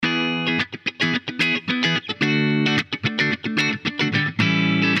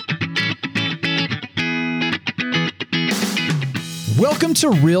Welcome to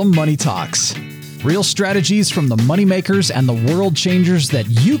Real Money Talks. Real strategies from the moneymakers and the world changers that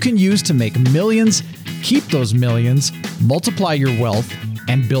you can use to make millions, keep those millions, multiply your wealth,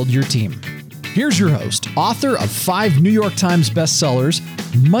 and build your team. Here's your host, author of 5 New York Times bestsellers,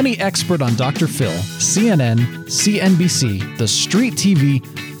 money expert on Dr. Phil, CNN, CNBC, The Street TV,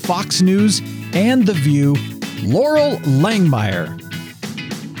 Fox News, and The View, Loral Langemeier.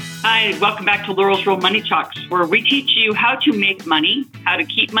 Hi, welcome back to Loral's Real Money Talks, where we teach you how to make money, how to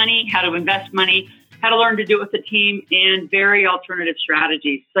keep money, how to invest money, how to learn to do it with a team, and very alternative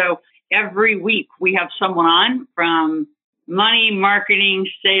strategies. So every week we have someone on from money, marketing,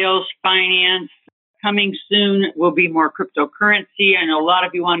 sales, finance. Coming soon will be more cryptocurrency. I know a lot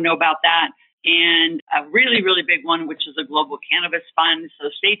of you want to know about that. And a really, really big one, which is a global cannabis fund. So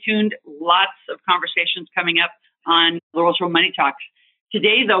stay tuned. Lots of conversations coming up on Loral's Real Money Talks.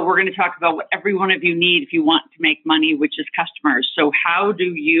 Today, though, we're going to talk about what every one of you need if you want to make money, which is customers. So how do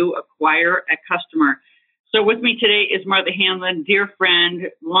you acquire a customer? So with me today is Martha Hanlon, dear friend,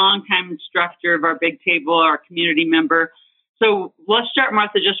 longtime instructor of our Big Table, our community member. So let's start,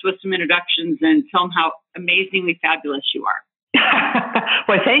 Martha, just with some introductions and tell them how amazingly fabulous you are.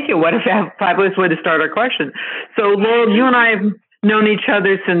 Well, thank you. What a fabulous way to start our question. So, Laurel, you and I have known each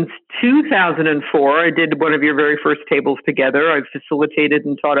other since 2004. I did one of your very first tables together. I've facilitated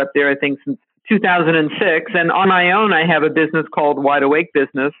and taught up there, I think, since 2006. And on my own, I have a business called Wide Awake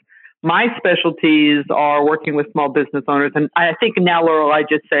Business. My specialties are working with small business owners. And I think now, Laurel, I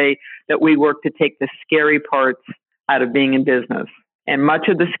just say that we work to take the scary parts out of being in business. And much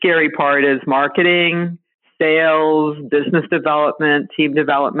of the scary part is marketing, sales, business development, team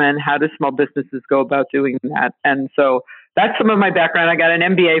development. How do small businesses go about doing that? And so that's some of my background. I got an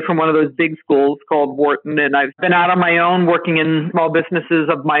MBA from one of those big schools called Wharton, and I've been out on my own working in small businesses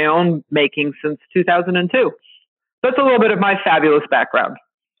of my own making since 2002. That's a little bit of my fabulous background.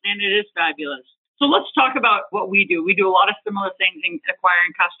 And it is fabulous. So let's talk about what we do. We do a lot of similar things in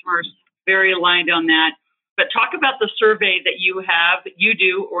acquiring customers, very aligned on that. But talk about the survey that you have, that you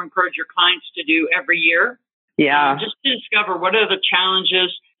do or encourage your clients to do every year. Yeah. Just to discover what are the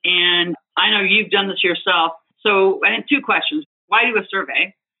challenges. And I know you've done this yourself. So I have 2 questions. Why do a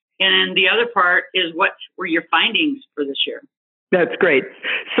survey? And the other part is, what were your findings for this year? That's great.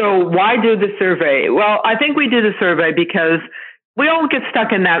 So why do the survey? Well, I think we do the survey because we all get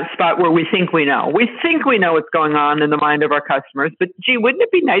stuck in that spot where we think we know. We think we know what's going on in the mind of our customers. But gee, wouldn't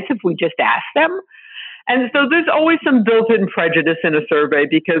it be nice if we just asked them? And so there's always some built-in prejudice in a survey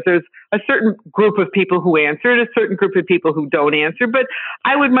because there's a certain group of people who answered, a certain group of people who don't answer. But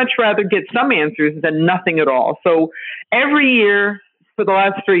I would much rather get some answers than nothing at all. So every year for the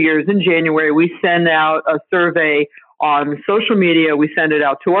last 3 years in January, we send out a survey on social media. We send it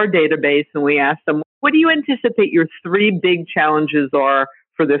out to our database and we ask them, what do you anticipate your 3 big challenges are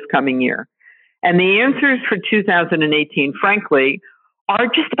for this coming year? And the answers for 2018, frankly, are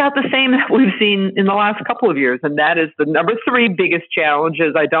just about the same that we've seen in the last couple of years. And that is the number 3 biggest challenge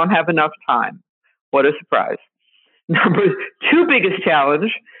is I don't have enough time. What a surprise. Number 2 biggest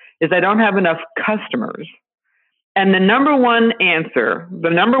challenge is I don't have enough customers. And the number 1 answer, the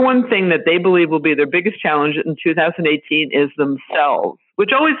number 1 thing that they believe will be their biggest challenge in 2018 is themselves,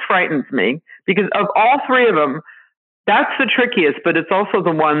 which always frightens me because of all 3 of them, that's the trickiest, but it's also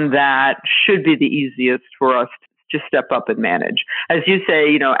the one that should be the easiest for us to step up and manage. As you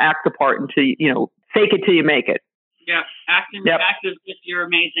say, act the part until, fake it till you make it. Yeah, act as if you're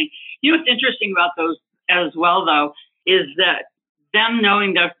amazing. What's interesting about those as well, though, is that them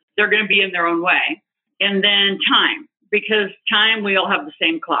knowing that they're going to be in their own way. And then time, because time, we all have the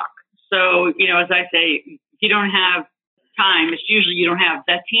same clock. So, as I say, if you don't have time, it's usually you don't have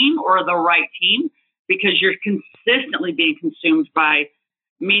the team or the right team because you're consistently being consumed by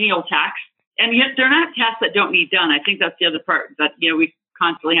menial tasks. And yet they're not tasks that don't need done. I think that's the other part that, we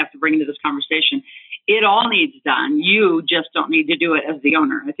constantly have to bring into this conversation. It all needs done. You just don't need to do it as the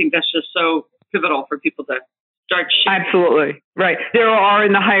owner. I think that's just so pivotal for people to start shifting. Absolutely. Right. There are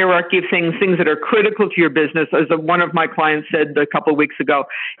in the hierarchy of things that are critical to your business. As one of my clients said a couple of weeks ago,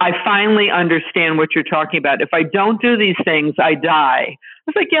 I finally understand what you're talking about. If I don't do these things, I die. I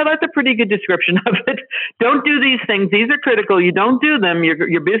was like, yeah, that's a pretty good description of it. Don't do these things. These are critical. You don't do them,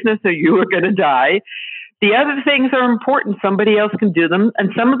 your business or you are going to die. The other things are important. Somebody else can do them. And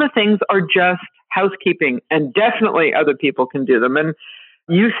some of the things are just housekeeping, and definitely other people can do them. And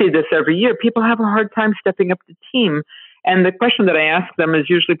you see this every year. People have a hard time stepping up the team. And the question that I ask them is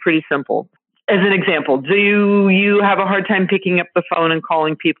usually pretty simple. As an example, do you have a hard time picking up the phone and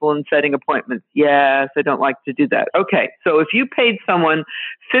calling people and setting appointments? Yes, I don't like to do that. Okay, so if you paid someone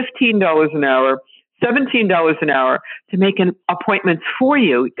 $15 an hour, $17 an hour to make an appointments for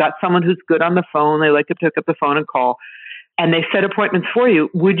you. Got someone who's good on the phone. They like to pick up the phone and call. And they set appointments for you.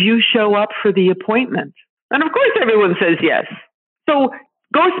 Would you show up for the appointment? And of course, everyone says yes. So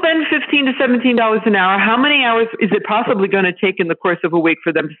go spend $15 to $17 an hour. How many hours is it possibly going to take in the course of a week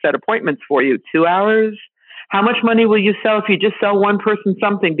for them to set appointments for you? 2 hours? How much money will you sell if you just sell one person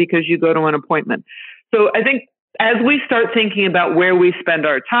something because you go to an appointment? So I think as we start thinking about where we spend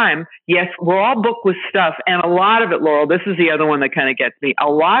our time, yes, we're all booked with stuff. And a lot of it, Laurel, this is the other one that kind of gets me. A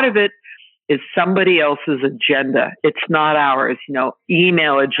lot of it is somebody else's agenda. It's not ours,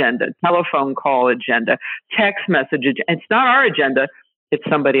 email agenda, telephone call agenda, text message agenda. It's not our agenda. It's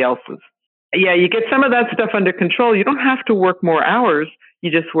somebody else's. Yeah, you get some of that stuff under control. You don't have to work more hours. You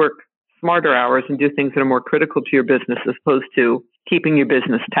just work smarter hours and do things that are more critical to your business as opposed to keeping your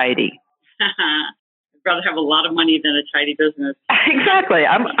business tidy. I'd rather have a lot of money than a tidy business. Exactly.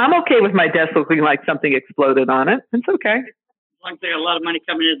 I'm okay with my desk looking like something exploded on it. It's okay. As long as there's a lot of money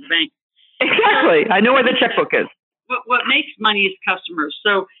coming into the bank. Exactly. I know where the checkbook is. What makes money is customers.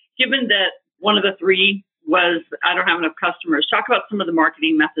 So given that one of the three was I don't have enough customers, talk about some of the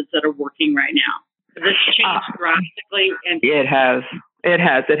marketing methods that are working right now. This changed drastically. And It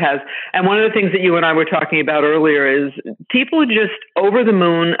has. And one of the things that you and I were talking about earlier is people are just over the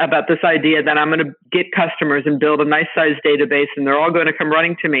moon about this idea that I'm going to get customers and build a nice sized database and they're all going to come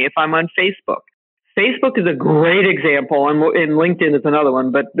running to me if I'm on Facebook. Facebook is a great example, and LinkedIn is another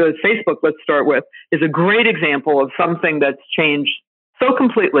one, but the Facebook, let's start with, is a great example of something that's changed so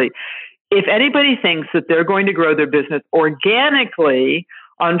completely. If anybody thinks that they're going to grow their business organically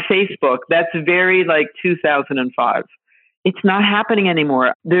on Facebook, that's very like 2005. It's not happening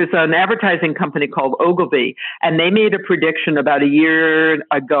anymore. There's an advertising company called Ogilvy, and they made a prediction about a year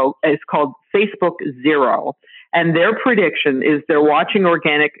ago. It's called Facebook Zero. And their prediction is they're watching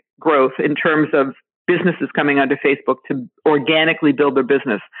organic growth in terms of businesses coming onto Facebook to organically build their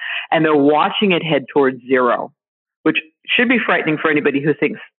business. And they're watching it head towards zero, which should be frightening for anybody who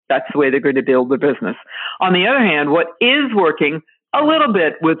thinks that's the way they're going to build their business. On the other hand, what is working a little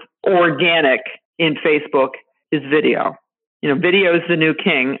bit with organic in Facebook is video. Video is the new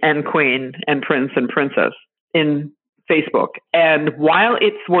king and queen and prince and princess in Facebook. And while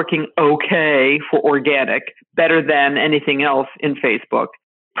it's working okay for organic, better than anything else in Facebook,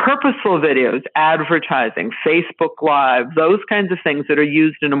 purposeful videos, advertising, Facebook Live, those kinds of things that are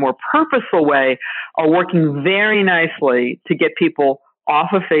used in a more purposeful way are working very nicely to get people off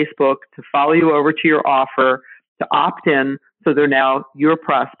of Facebook, to follow you over to your offer, to opt in, so they're now your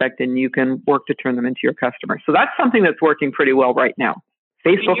prospect and you can work to turn them into your customer. So that's something that's working pretty well right now.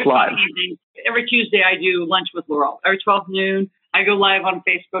 Facebook Live. Every Tuesday I do lunch with Laurel. Every 12 noon, I go live on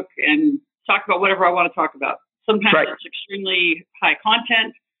Facebook and talk about whatever I want to talk about. Sometimes it's extremely high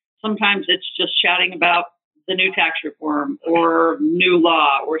content. Sometimes it's just chatting about the new tax reform or new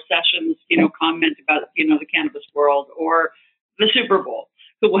law or sessions, comment about, the cannabis world or the Super Bowl,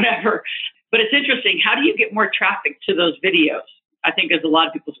 whatever. But it's interesting. How do you get more traffic to those videos? I think is a lot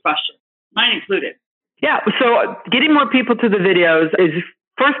of people's question, mine included. Yeah. So getting more people to the videos is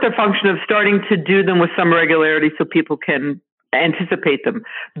first a function of starting to do them with some regularity so people can anticipate them,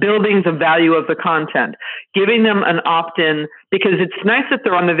 building the value of the content, giving them an opt-in, because it's nice that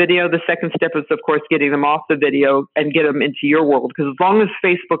they're on the video. The second step is, of course, getting them off the video and get them into your world, because as long as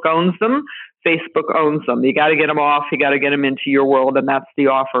Facebook owns them, Facebook owns them. You got to get them off. You got to get them into your world, and that's the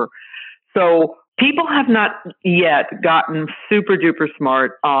offer. So people have not yet gotten super duper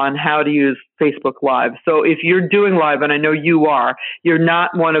smart on how to use Facebook Live. So if you're doing live, and I know you are, you're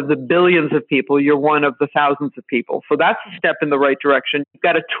not one of the billions of people, you're one of the thousands of people. So that's a step in the right direction. You've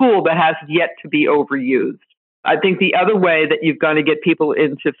got a tool that has yet to be overused. I think the other way that you've got to get people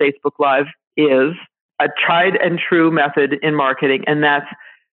into Facebook Live is a tried and true method in marketing, and that's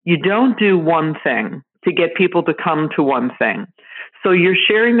you don't do one thing to get people to come to one thing. So you're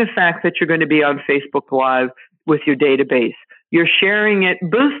sharing the fact that you're going to be on Facebook Live with your database. You're sharing it.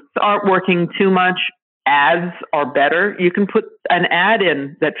 Boosts aren't working too much. Ads are better. You can put an ad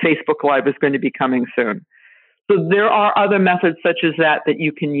in that Facebook Live is going to be coming soon. So there are other methods such as that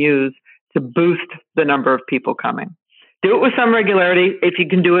you can use to boost the number of people coming. Do it with some regularity. If you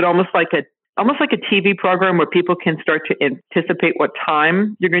can do it almost like a TV program where people can start to anticipate what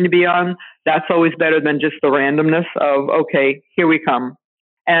time you're going to be on, that's always better than just the randomness of, okay, here we come.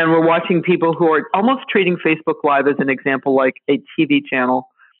 And we're watching people who are almost treating Facebook Live as an example like a TV channel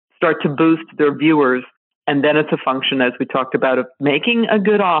start to boost their viewers. And then it's a function, as we talked about, of making a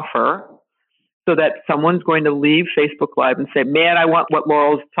good offer so that someone's going to leave Facebook Live and say, man, I want what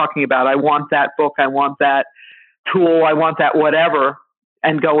Laurel's talking about. I want that book. I want that tool. I want that whatever.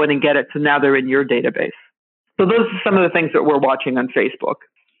 and go in and get it. So now they're in your database. So those are some of the things that we're watching on Facebook.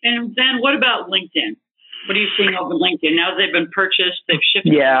 And then what about LinkedIn? What are you seeing over LinkedIn? Now they've been purchased, they've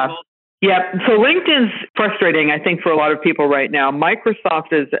shifted. Yeah. So LinkedIn's frustrating, I think, for a lot of people right now.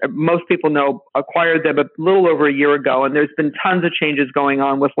 Microsoft, as most people know, acquired them a little over a year ago, and there's been tons of changes going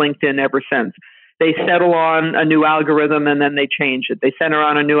on with LinkedIn ever since. They settle on a new algorithm and then they change it. They center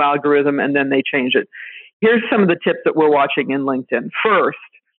on a new algorithm and then they change it. Here's some of the tips that we're watching in LinkedIn. First,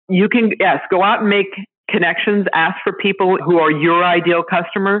 you can, go out and make connections. Ask for people who are your ideal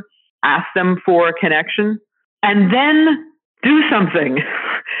customer. Ask them for a connection and then do something.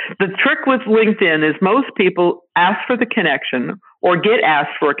 The trick with LinkedIn is most people ask for the connection or get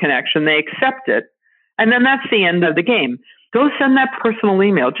asked for a connection. They accept it. And then that's the end of the game. Go send that personal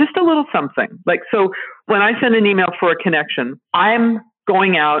email, just a little something. Like, so when I send an email for a connection, I'm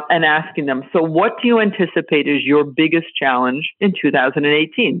going out and asking them, so what do you anticipate is your biggest challenge in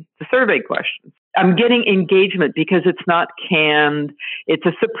 2018? The survey questions. I'm getting engagement because it's not canned. It's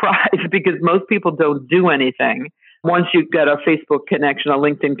a surprise because most people don't do anything once you've got a Facebook connection, a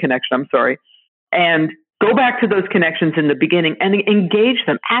LinkedIn connection, and go back to those connections in the beginning and engage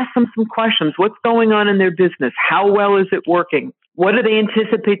them. Ask them some questions. What's going on in their business? How well is it working? What do they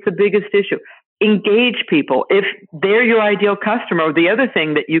anticipate the biggest issue? Engage people. If they're your ideal customer, the other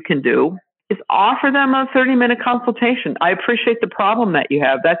thing that you can do is offer them a 30-minute consultation. I appreciate the problem that you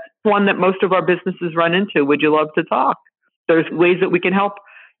have. That's one that most of our businesses run into. Would you love to talk? There's ways that we can help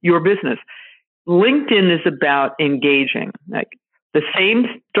your business. LinkedIn is about engaging. Like, the same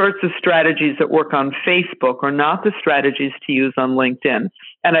sorts of strategies that work on Facebook are not the strategies to use on LinkedIn.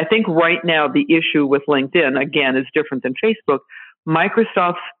 And I think right now the issue with LinkedIn, again, is different than Facebook.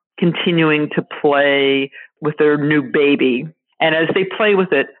 Microsoft's continuing to play with their new baby. And as they play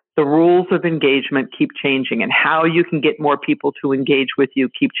with it, the rules of engagement keep changing, and how you can get more people to engage with you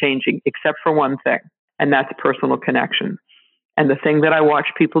keep changing, except for one thing, and that's personal connection. And the thing that I watch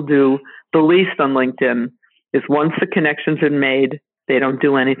people do the least on LinkedIn is once the connection's been made, they don't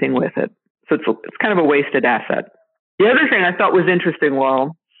do anything with it. So it's kind of a wasted asset. The other thing I thought was interesting,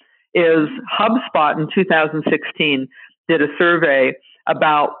 Laurel, is HubSpot in 2016 did a survey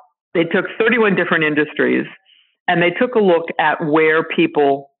about, they took 31 different industries and they took a look at where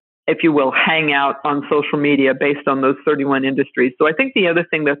people, if you will, hang out on social media based on those 31 industries. So I think the other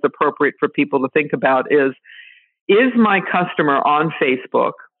thing that's appropriate for people to think about is my customer on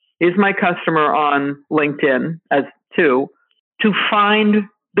Facebook? Is my customer on LinkedIn as too, to find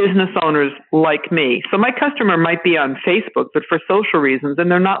business owners like me? So my customer might be on Facebook, but for social reasons,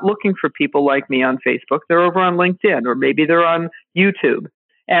 and they're not looking for people like me on Facebook. They're over on LinkedIn, or maybe they're on YouTube.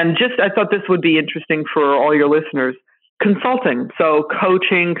 And I thought this would be interesting for all your listeners. Consulting, so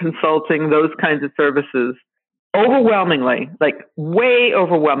coaching, consulting, those kinds of services. Overwhelmingly, like way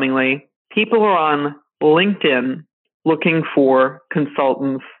overwhelmingly, people are on LinkedIn looking for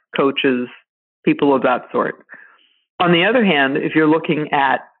consultants, coaches, people of that sort. On the other hand, if you're looking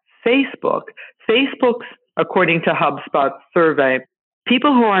at Facebook's, according to HubSpot's survey,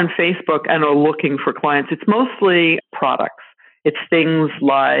 people who are on Facebook and are looking for clients, it's mostly products. It's things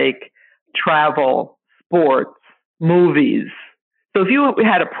like travel, sports, movies. So if you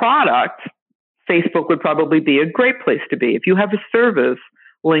had a product, Facebook would probably be a great place to be. If you have a service,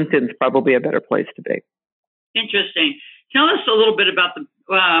 LinkedIn's probably a better place to be. Interesting. Tell us a little bit about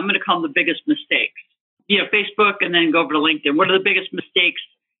I'm going to call them the biggest mistakes. Facebook and then go over to LinkedIn. What are the biggest mistakes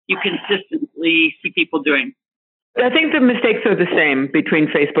you consistently see people doing? I think the mistakes are the same between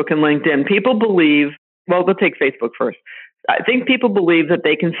Facebook and LinkedIn. People believe, we'll take Facebook first. I think people believe that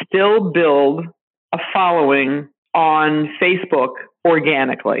they can still build a following on Facebook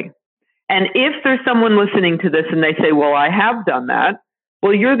organically. And if there's someone listening to this and they say, well, I have done that,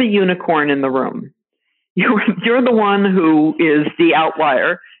 well, you're the unicorn in the room. You're the one who is the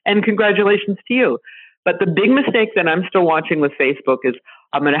outlier, and congratulations to you. But the big mistake that I'm still watching with Facebook is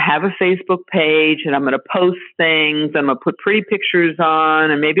I'm going to have a Facebook page and I'm going to post things. I'm going to put pretty pictures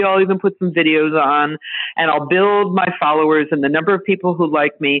on, and maybe I'll even put some videos on, and I'll build my followers and the number of people who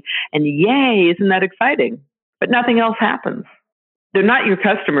like me. And yay, isn't that exciting? But nothing else happens. They're not your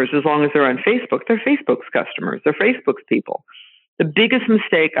customers as long as they're on Facebook. They're Facebook's customers. They're Facebook's people. The biggest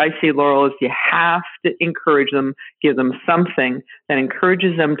mistake I see, Laurel, is you have to encourage them, give them something that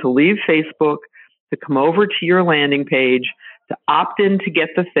encourages them to leave Facebook, to come over to your landing page, to opt in to get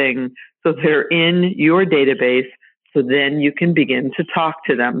the thing so they're in your database, so then you can begin to talk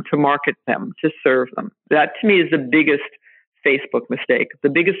to them, to market them, to serve them. That to me is the biggest Facebook mistake. The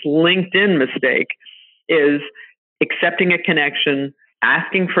biggest LinkedIn mistake is accepting a connection,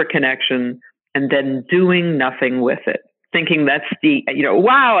 asking for a connection, and then doing nothing with it. thinking that's the,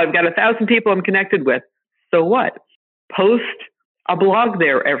 wow, I've got 1,000 people I'm connected with. So what? Post a blog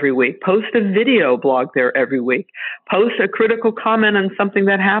there every week. Post a video blog there every week. Post a critical comment on something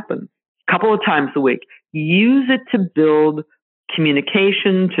that happens a couple of times a week. Use it to build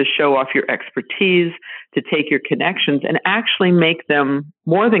communication, to show off your expertise, to take your connections and actually make them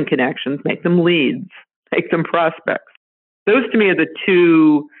more than connections, make them leads, make them prospects. Those to me are the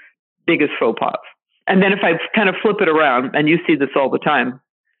two biggest faux pas. And then if I kind of flip it around, and you see this all the time,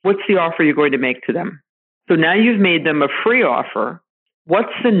 what's the offer you're going to make to them? So now you've made them a free offer.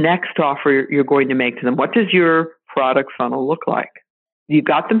 What's the next offer you're going to make to them? What does your product funnel look like? You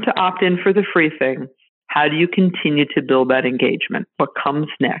got them to opt in for the free thing. How do you continue to build that engagement? What comes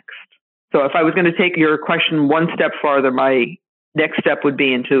next? So if I was going to take your question one step farther, my next step would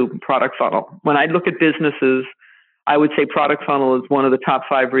be into product funnel. When I look at businesses, I would say product funnel is one of the top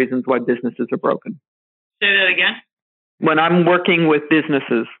 5 reasons why businesses are broken. Say that again. When I'm working with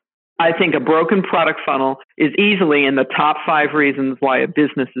businesses, I think a broken product funnel is easily in the top 5 reasons why a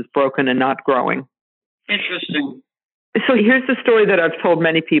business is broken and not growing. Interesting. So here's the story that I've told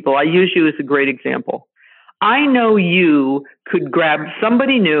many people. I use you as a great example. I know you could grab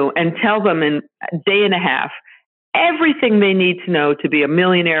somebody new and tell them in a day and a half everything they need to know to be a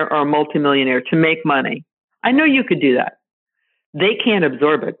millionaire or a multimillionaire to make money. I know you could do that. They can't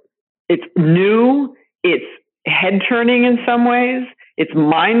absorb it. It's new. It's head-turning in some ways. It's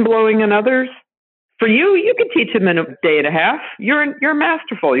mind-blowing in others. For you, you can teach them in a day and a half. You're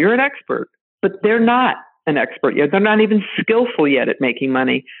masterful. You're an expert. But they're not an expert yet. They're not even skillful yet at making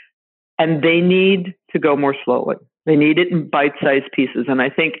money. And they need to go more slowly. They need it in bite-sized pieces. And I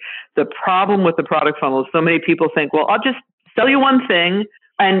think the problem with the product funnel is so many people think, well, I'll just sell you one thing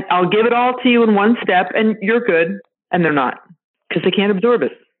and I'll give it all to you in one step and you're good. And they're not, because they can't absorb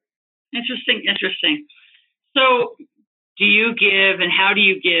it. Interesting. So do you give and how do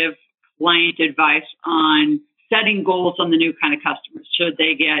you give client advice on setting goals on the new kind of customers? Should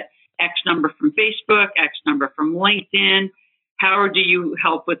they get X number from Facebook, X number from LinkedIn? How do you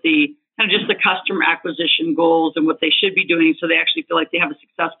help with the kind of just the customer acquisition goals and what they should be doing so they actually feel like they have a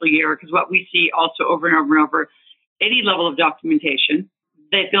successful year? Because what we see also over and over and over, any level of documentation,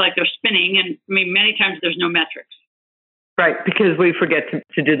 they feel like they're spinning. And I mean, many times there's no metrics. Right, because we forget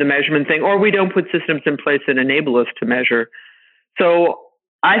to do the measurement thing, or we don't put systems in place that enable us to measure. So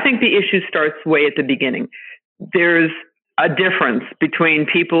I think the issue starts way at the beginning. There's a difference between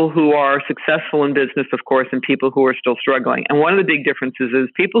people who are successful in business, of course, and people who are still struggling. And one of the big differences is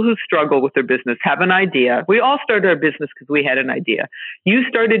people who struggle with their business have an idea. We all started our business because we had an idea. You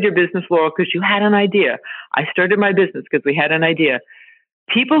started your business, Laurel, because you had an idea. I started my business because we had an idea.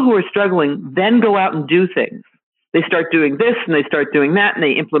 People who are struggling then go out and do things. They start doing this and they start doing that and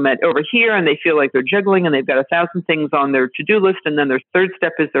they implement over here and they feel like they're juggling and they've got 1,000 things on their to-do list. And then their third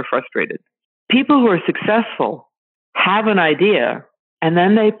step is they're frustrated. People who are successful have an idea and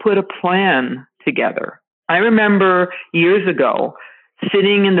then they put a plan together. I remember years ago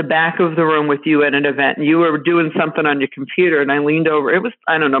sitting in the back of the room with you at an event and you were doing something on your computer and I leaned over. It was,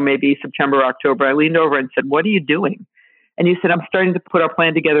 I don't know, maybe September, October. I leaned over and said, "What are you doing?" And you said, "I'm starting to put our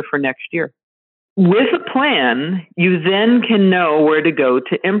plan together for next year." With a plan, you then can know where to go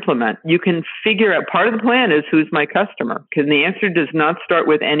to implement. You can figure out, part of the plan is who's my customer, because the answer does not start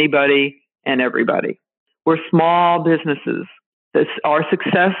with anybody and everybody. We're small businesses. Our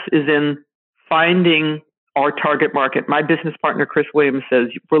success is in finding our target market. My business partner, Chris Williams, says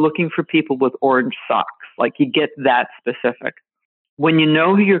we're looking for people with orange socks. Like, you get that specific. When you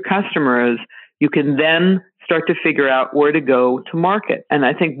know who your customer is, you can then start to figure out where to go to market. And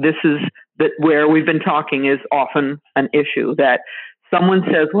I think this is where we've been talking is often an issue, that someone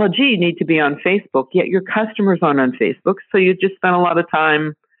says, well, gee, you need to be on Facebook, yet your customers aren't on Facebook. So you just spend a lot of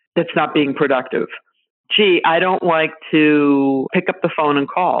time that's not being productive. Gee, I don't like to pick up the phone and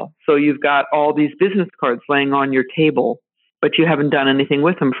call. So you've got all these business cards laying on your table, but you haven't done anything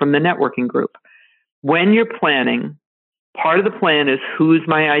with them from the networking group. When you're planning, part of the plan is who's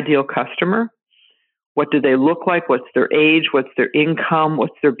my ideal customer? What do they look like? What's their age? What's their income?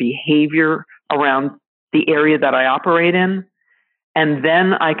 What's their behavior around the area that I operate in? And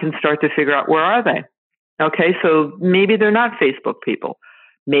then I can start to figure out, where are they? Okay, so maybe they're not Facebook people.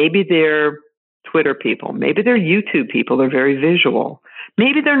 Maybe they're Twitter people. Maybe they're YouTube people. They're very visual.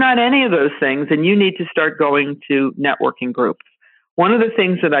 Maybe they're not any of those things, and you need to start going to networking groups. One of the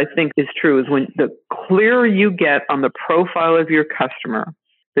things that I think is true is when the clearer you get on the profile of your customer,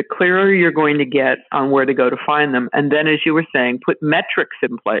 the clearer you're going to get on where to go to find them. And then, as you were saying, put metrics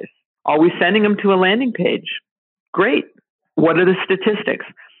in place. Are we sending them to a landing page? Great. What are the statistics?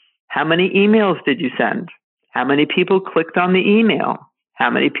 How many emails did you send? How many people clicked on the email? How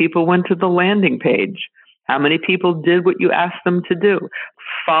many people went to the landing page? How many people did what you asked them to do?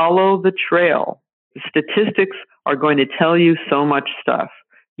 Follow the trail. The statistics are going to tell you so much stuff.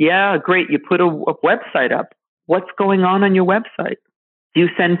 Yeah, great. You put a website up. What's going on your website? Do you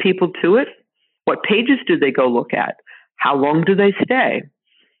send people to it? What pages do they go look at? How long do they stay?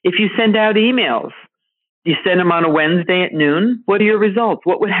 If you send out emails, you send them on a Wednesday at noon. What are your results?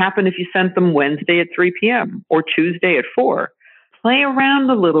 What would happen if you sent them Wednesday at 3 p.m. or Tuesday at 4? Play around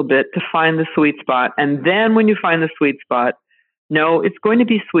a little bit to find the sweet spot. And then when you find the sweet spot, no, it's going to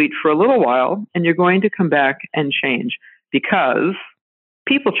be sweet for a little while, and you're going to come back and change because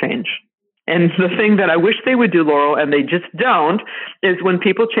people change. And the thing that I wish they would do, Laurel, and they just don't, is when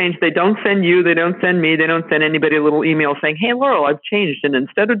people change, they don't send you, they don't send me, they don't send anybody a little email saying, hey, Laurel, I've changed. And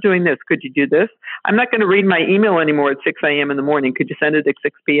instead of doing this, could you do this? I'm not going to read my email anymore at 6 a.m. in the morning. Could you send it at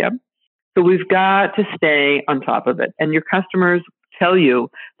 6 p.m.? So we've got to stay on top of it. And your customers tell you,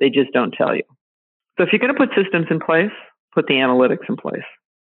 they just don't tell you. So if you're going to put systems in place, put the analytics in place.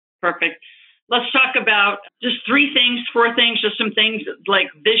 Perfect. Let's talk about just 4 things, just some things like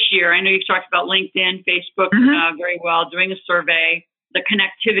this year. I know you've talked about LinkedIn, Facebook very well, doing a survey, the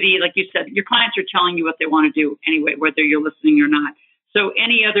connectivity, like you said, your clients are telling you what they want to do anyway, whether you're listening or not. So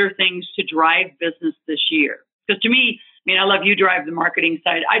any other things to drive business this year? Because to me, I love you drive the marketing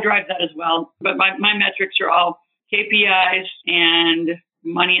side. I drive that as well. But my metrics are all KPIs and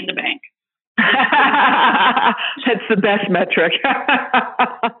money in the bank. That's the best metric.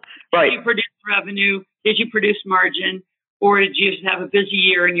 Right. Did you produce revenue? Did you produce margin? Or did you just have a busy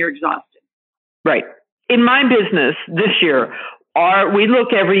year and you're exhausted? Right. In my business this year, we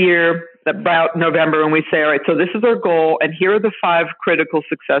look every year about November and we say, all right, so this is our goal. And here are the 5 critical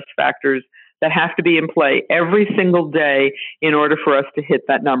success factors that have to be in play every single day in order for us to hit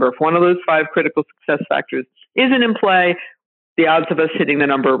that number. If one of those 5 critical success factors isn't in play, the odds of us hitting the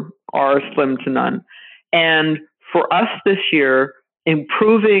number are slim to none. And for us this year,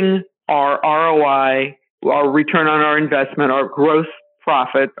 improving our ROI, our return on our investment, our gross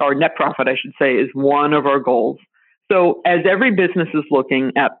profit, our net profit, I should say, is one of our goals. So as every business is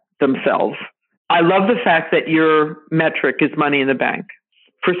looking at themselves, I love the fact that your metric is money in the bank.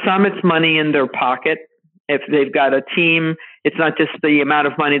 For some, it's money in their pocket. If they've got a team, it's not just the amount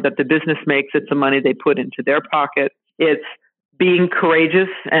of money that the business makes, it's the money they put into their pocket. It's being courageous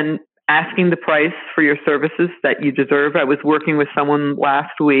and asking the price for your services that you deserve. I was working with someone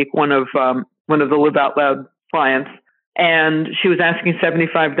last week, one of the Live Out Loud clients, and she was asking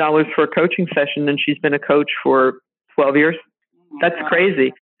 $75 for a coaching session, and she's been a coach for 12 years. That's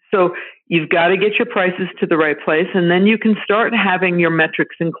crazy. So you've got to get your prices to the right place, and then you can start having your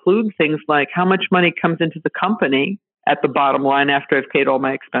metrics include things like how much money comes into the company at the bottom line after I've paid all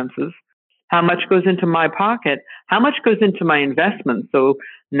my expenses, how much goes into my pocket, how much goes into my investment, so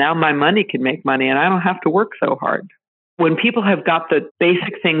now my money can make money and I don't have to work so hard. When people have got the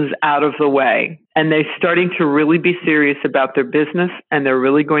basic things out of the way and they're starting to really be serious about their business and they're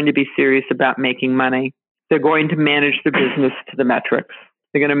really going to be serious about making money, they're going to manage the business to the metrics.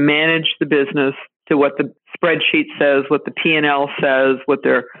 They're going to manage the business to what the spreadsheet says, what the P&L says, what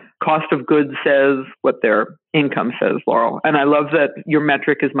their cost of goods says, what their income says, Laurel. And I love that your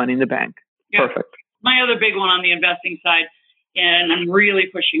metric is money in the bank. Yeah. Perfect. My other big one on the investing side, and I'm really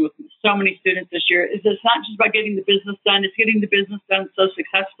pushing with so many students this year, is it's not just about getting the business done, it's getting the business done so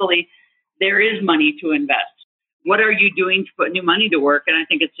successfully, there is money to invest. What are you doing to put new money to work? And I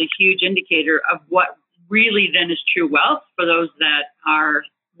think it's a huge indicator of what really then is true wealth for those that are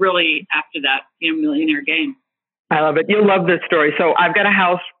really after that millionaire game. I love it. You'll love this story. So I've got a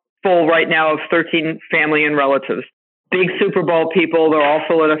house full right now of 13 family and relatives. Big Super Bowl people. They're all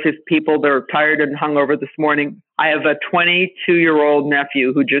Philadelphia people. They're tired and hungover this morning. I have a 22-year-old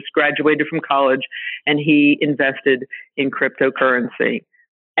nephew who just graduated from college, and he invested in cryptocurrency.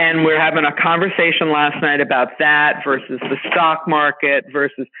 And we're having a conversation last night about that versus the stock market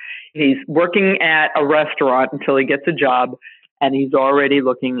versus he's working at a restaurant until he gets a job, and he's already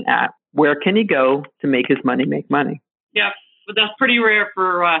looking at where can he go to make his money make money. Yeah, but that's pretty rare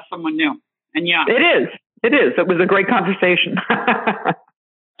for someone new. And yeah. It is. It is. It was a great conversation.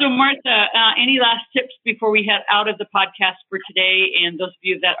 So Martha, any last tips before we head out of the podcast for today? And those of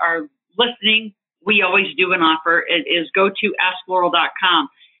you that are listening, we always do an offer. It is go to AskLaurel.com.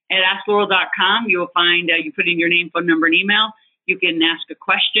 At AskLaurel.com, you will find, you put in your name, phone number, and email. You can ask a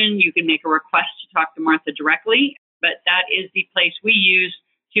question. You can make a request to talk to Martha directly. But that is the place we use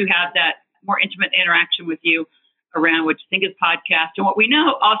to have that more intimate interaction with you around what you think is podcast. And what we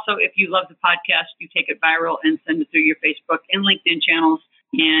know also, if you love the podcast, you take it viral and send it through your Facebook and LinkedIn channels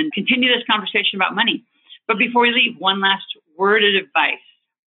and continue this conversation about money. But before we leave, one last word of advice.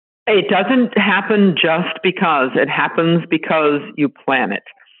 It doesn't happen just because. It happens because you plan it.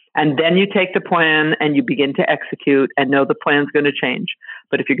 And then you take the plan and you begin to execute and know the plan's going to change.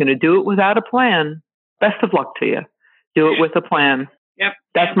 But if you're going to do it without a plan, best of luck to you. Do it with a plan. Yep.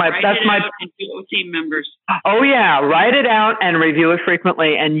 That's my and do it with team members. Oh yeah, write it out and review it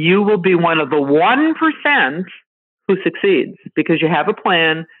frequently, and you will be one of the 1% who succeeds because you have a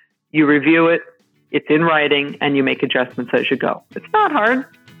plan, you review it, it's in writing, and you make adjustments as you go. It's not hard.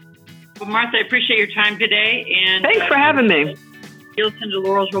 Well, Martha, I appreciate your time today, and thanks for having me. You listen to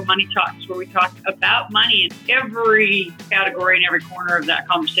Laurel's Real Money Talks, where we talk about money in every category and every corner of that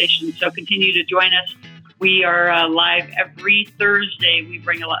conversation. So continue to join us. We are live every Thursday. We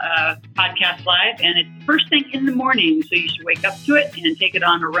bring a podcast live, and it's first thing in the morning. So you should wake up to it and take it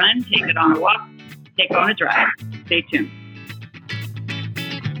on a run, take it on a walk, take it on a drive. Stay tuned.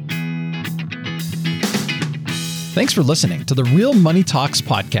 Thanks for listening to the Real Money Talks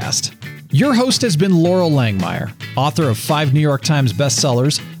podcast. Your host has been Laurel Langmeyer, author of 5 New York Times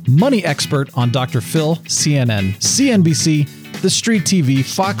bestsellers, money expert on Dr. Phil, CNN, CNBC, The Street TV,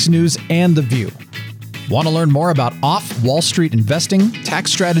 Fox News, and The View. Want to learn more about off-Wall Street investing,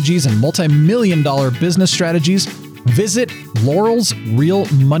 tax strategies, and multi-million-dollar business strategies? Visit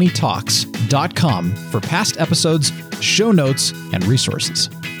laurelsrealmoneytalks.com for past episodes, show notes, and resources.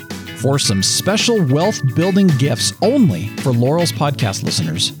 For some special wealth-building gifts only for Laurel's podcast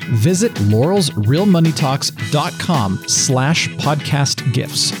listeners, visit laurelsrealmoneytalks.com/podcast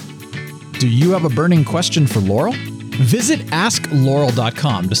gifts. Do you have a burning question for Laurel? Visit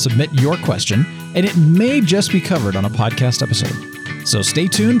asklaurel.com to submit your question, and it may just be covered on a podcast episode. So stay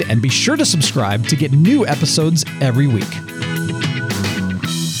tuned and be sure to subscribe to get new episodes every week.